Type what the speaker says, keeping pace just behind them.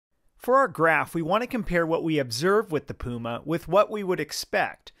For our graph, we want to compare what we observe with the puma with what we would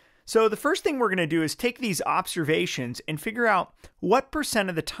expect. So the first thing we're going to do is take these observations and figure out what percent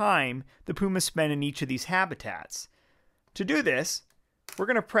of the time the pumas spend in each of these habitats. To do this, we're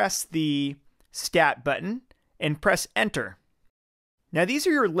going to press the Stat button and press Enter. Now these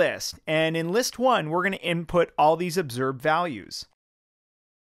are your list, and in list 1, we're going to input all these observed values.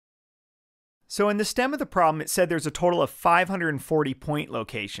 So in the stem of the problem, it said there's a total of 540 point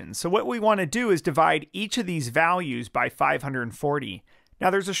locations. So what we want to do is divide each of these values by 540. Now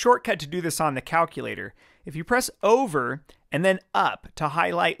there's a shortcut to do this on the calculator. If you press over and then up to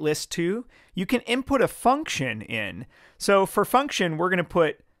highlight list 2, you can input a function in. So for function, we're going to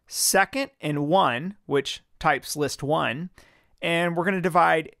put second and 1, which types list 1, and we're going to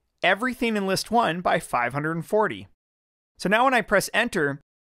divide everything in list 1 by 540. So now when I press enter,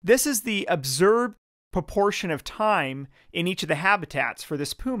 this is the observed proportion of time in each of the habitats for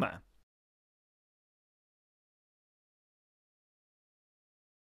this puma.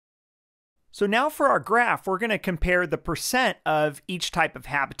 So now for our graph, we're going to compare the percent of each type of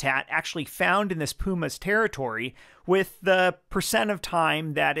habitat actually found in this puma's territory with the percent of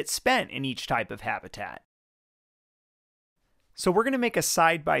time that it spent in each type of habitat. So we're going to make a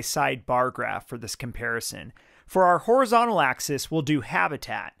side-by-side bar graph for this comparison. For our horizontal axis, we'll do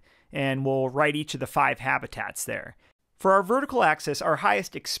habitat, and we'll write each of the 5 habitats there. For our vertical axis, our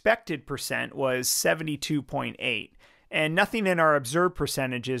highest expected percent was 72.8, and nothing in our observed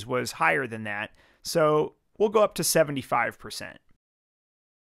percentages was higher than that, so we'll go up to 75%.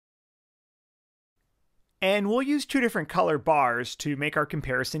 And we'll use 2 different color bars to make our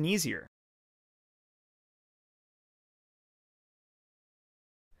comparison easier.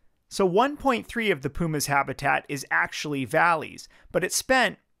 So 1.3 of the puma's habitat is actually valleys, but it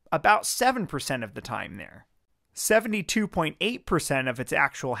spent about 7% of the time there. 72.8% of its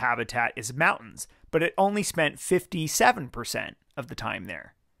actual habitat is mountains, but it only spent 57% of the time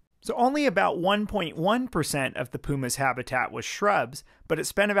there. So only about 1.1% of the puma's habitat was shrubs, but it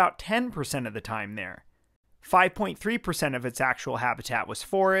spent about 10% of the time there. 5.3% of its actual habitat was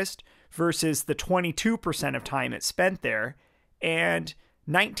forest versus the 22% of time it spent there, and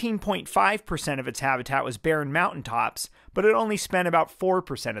 19.5% of its habitat was barren mountaintops, but it only spent about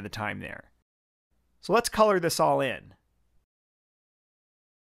 4% of the time there. So let's color this all in.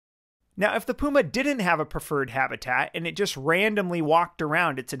 Now, if the puma didn't have a preferred habitat and it just randomly walked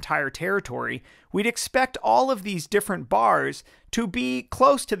around its entire territory, we'd expect all of these different bars to be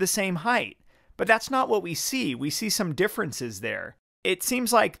close to the same height. But that's not what we see. We see some differences there. It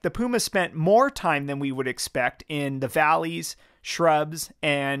seems like the puma spent more time than we would expect in the valleys, shrubs,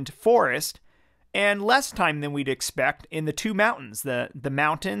 and forest, and less time than we'd expect in the 2 mountains, the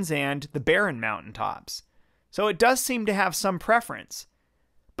mountains and the barren mountaintops. So it does seem to have some preference.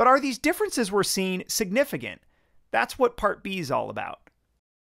 But are these differences we're seeing significant? That's what Part B is all about.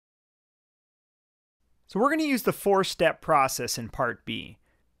 So we're going to use the 4-step process in Part B.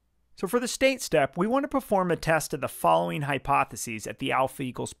 So for the state step, we want to perform a test of the following hypotheses at the alpha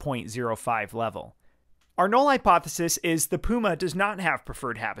equals 0.05 level. Our null hypothesis is the puma does not have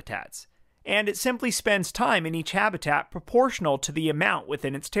preferred habitats, and it simply spends time in each habitat proportional to the amount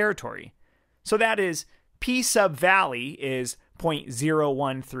within its territory. So that is, P sub valley is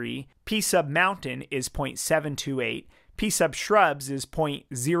 0.013, P sub mountain is 0.728, P sub shrubs is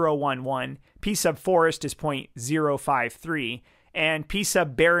 0.011, P sub forest is 0.053, and P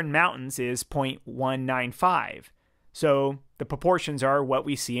sub barren mountains is 0.195. So the proportions are what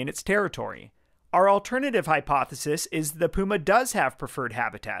we see in its territory. Our alternative hypothesis is the puma does have preferred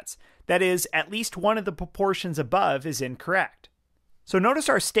habitats. That is, at least one of the proportions above is incorrect. So notice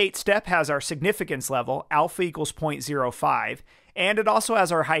our state step has our significance level, alpha equals 0.05, and it also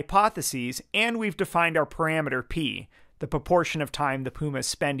has our hypotheses, and we've defined our parameter p, the proportion of time the puma is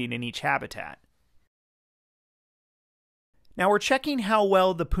spending in each habitat. Now we're checking how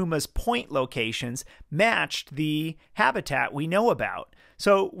well the puma's point locations matched the habitat we know about.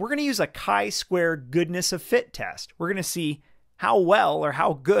 So we're going to use a chi-square goodness of fit test. We're going to see how well or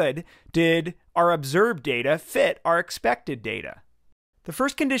how good did our observed data fit our expected data. The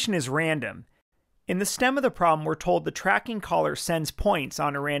first condition is random. In the stem of the problem, we're told the tracking caller sends points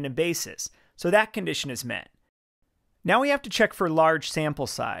on a random basis, so that condition is met. Now we have to check for large sample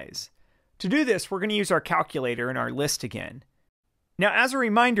size. To do this, we're going to use our calculator in our list again. Now, as a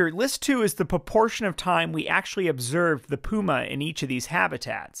reminder, list 2 is the proportion of time we actually observed the puma in each of these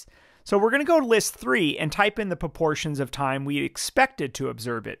habitats. So we're going to go to list 3 and type in the proportions of time we expected to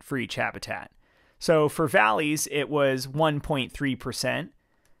observe it for each habitat. So for valleys, it was 1.3%,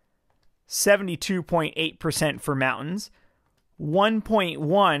 72.8% for mountains,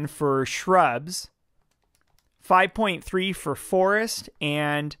 1.1 for shrubs, 5.3 for forest,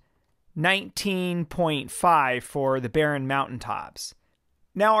 and 19.5 for the barren mountaintops.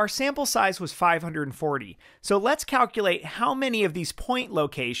 Now our sample size was 540, so let's calculate how many of these point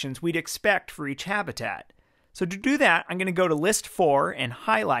locations we'd expect for each habitat. So to do that, I'm going to go to list 4 and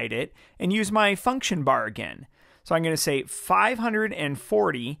highlight it and use my function bar again. So I'm going to say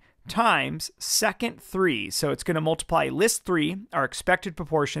 540 times second 3. So it's going to multiply list 3, our expected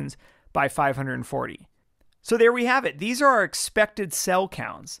proportions, by 540. So there we have it. These are our expected cell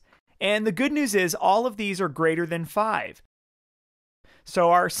counts. And the good news is all of these are greater than 5.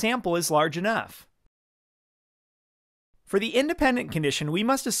 So our sample is large enough. For the independent condition, we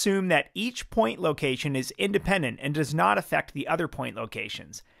must assume that each point location is independent and does not affect the other point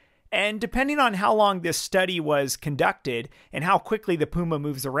locations. And depending on how long this study was conducted and how quickly the puma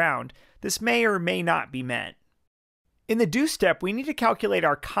moves around, this may or may not be met. In the do step, we need to calculate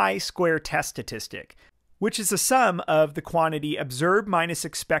our chi-square test statistic, which is the sum of the quantity observed minus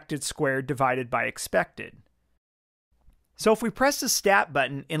expected squared divided by expected. So if we press the stat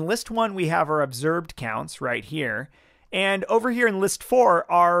button, in list 1 we have our observed counts right here, and over here in list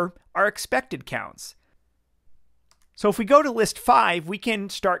 4 are our expected counts. So if we go to list 5, we can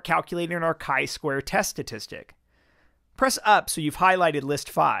start calculating our chi-square test statistic. Press up so you've highlighted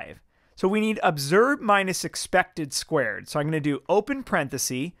list 5. So we need observed minus expected squared. So I'm going to do open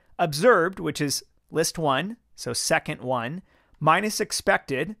parenthesis, observed, which is list 1, so second 1, minus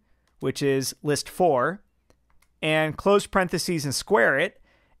expected, which is list 4, and close parentheses and square it,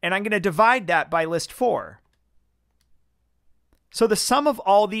 and I'm going to divide that by list 4. So the sum of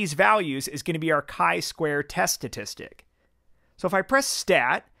all these values is going to be our chi-square test statistic. So if I press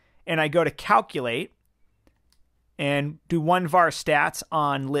stat and I go to calculate and do 1var stats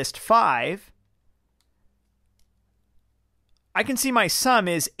on list 5, I can see my sum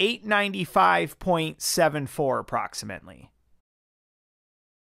is 895.74 approximately.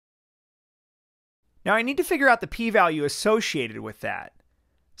 Now I need to figure out the p-value associated with that.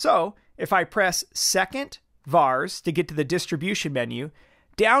 So if I press second vars to get to the distribution menu,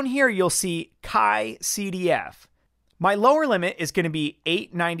 down here you'll see chi-CDF. My lower limit is going to be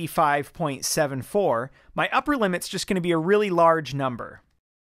 895.74. My upper limit's just going to be a really large number.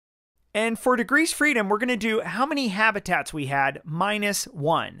 And for degrees freedom, we're going to do how many habitats we had minus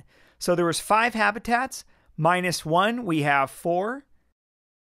 1. So there was 5 habitats, minus 1, we have 4.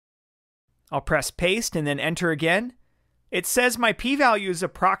 I'll press paste and then enter again. It says my p-value is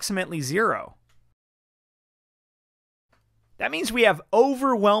approximately 0. That means we have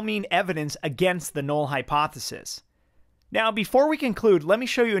overwhelming evidence against the null hypothesis. Now, before we conclude, let me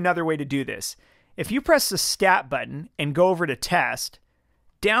show you another way to do this. If you press the stat button and go over to test,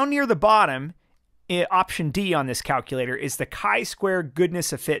 down near the bottom, option D on this calculator is the chi-square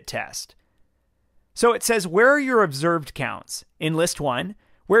goodness of fit test. So it says, where are your observed counts? In list 1.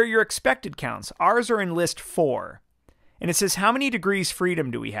 Where are your expected counts? Ours are in list 4. And it says, how many degrees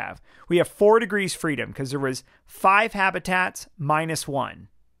freedom do we have? We have 4 degrees freedom because there was 5 habitats minus 1.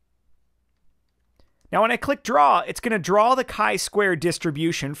 Now when I click draw, it's going to draw the chi-square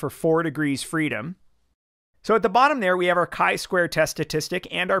distribution for 4 degrees freedom. So at the bottom there, we have our chi-square test statistic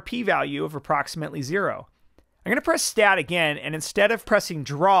and our p-value of approximately 0. I'm going to press stat again, and instead of pressing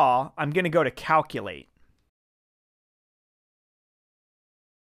draw, I'm going to go to calculate.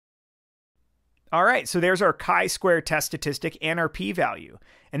 All right, so there's our chi-square test statistic and our p-value.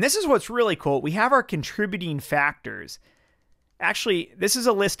 And this is what's really cool. We have our contributing factors. Actually, this is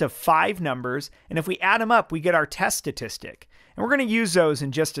a list of 5 numbers, and if we add them up, we get our test statistic. And we're going to use those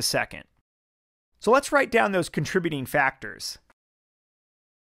in just a second. So let's write down those contributing factors.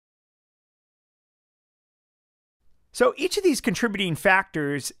 So each of these contributing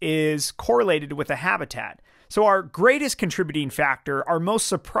factors is correlated with a habitat. So our greatest contributing factor, our most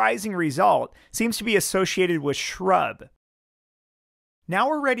surprising result, seems to be associated with shrub. Now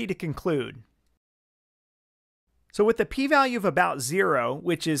we're ready to conclude. So with the p-value of about 0,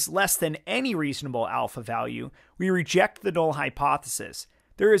 which is less than any reasonable alpha value, we reject the null hypothesis.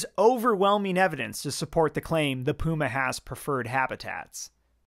 There is overwhelming evidence to support the claim the puma has preferred habitats.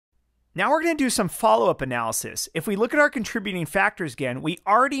 Now we're going to do some follow-up analysis. If we look at our contributing factors again, we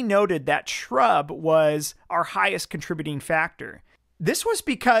already noted that shrub was our highest contributing factor. This was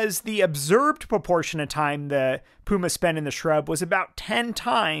because the observed proportion of time the puma spent in the shrub was about 10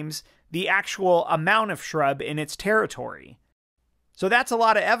 times the actual amount of shrub in its territory. So that's a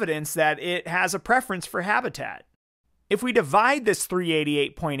lot of evidence that it has a preference for habitat. If we divide this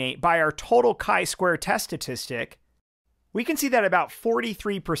 388.8 by our total chi-square test statistic, we can see that about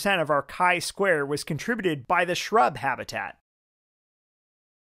 43% of our chi-square was contributed by the shrub habitat.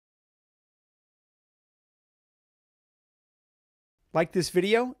 Like this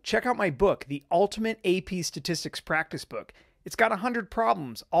video? Check out my book, The Ultimate AP Statistics Practice Book. It's got 100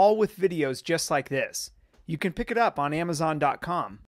 problems, all with videos just like this. You can pick it up on Amazon.com.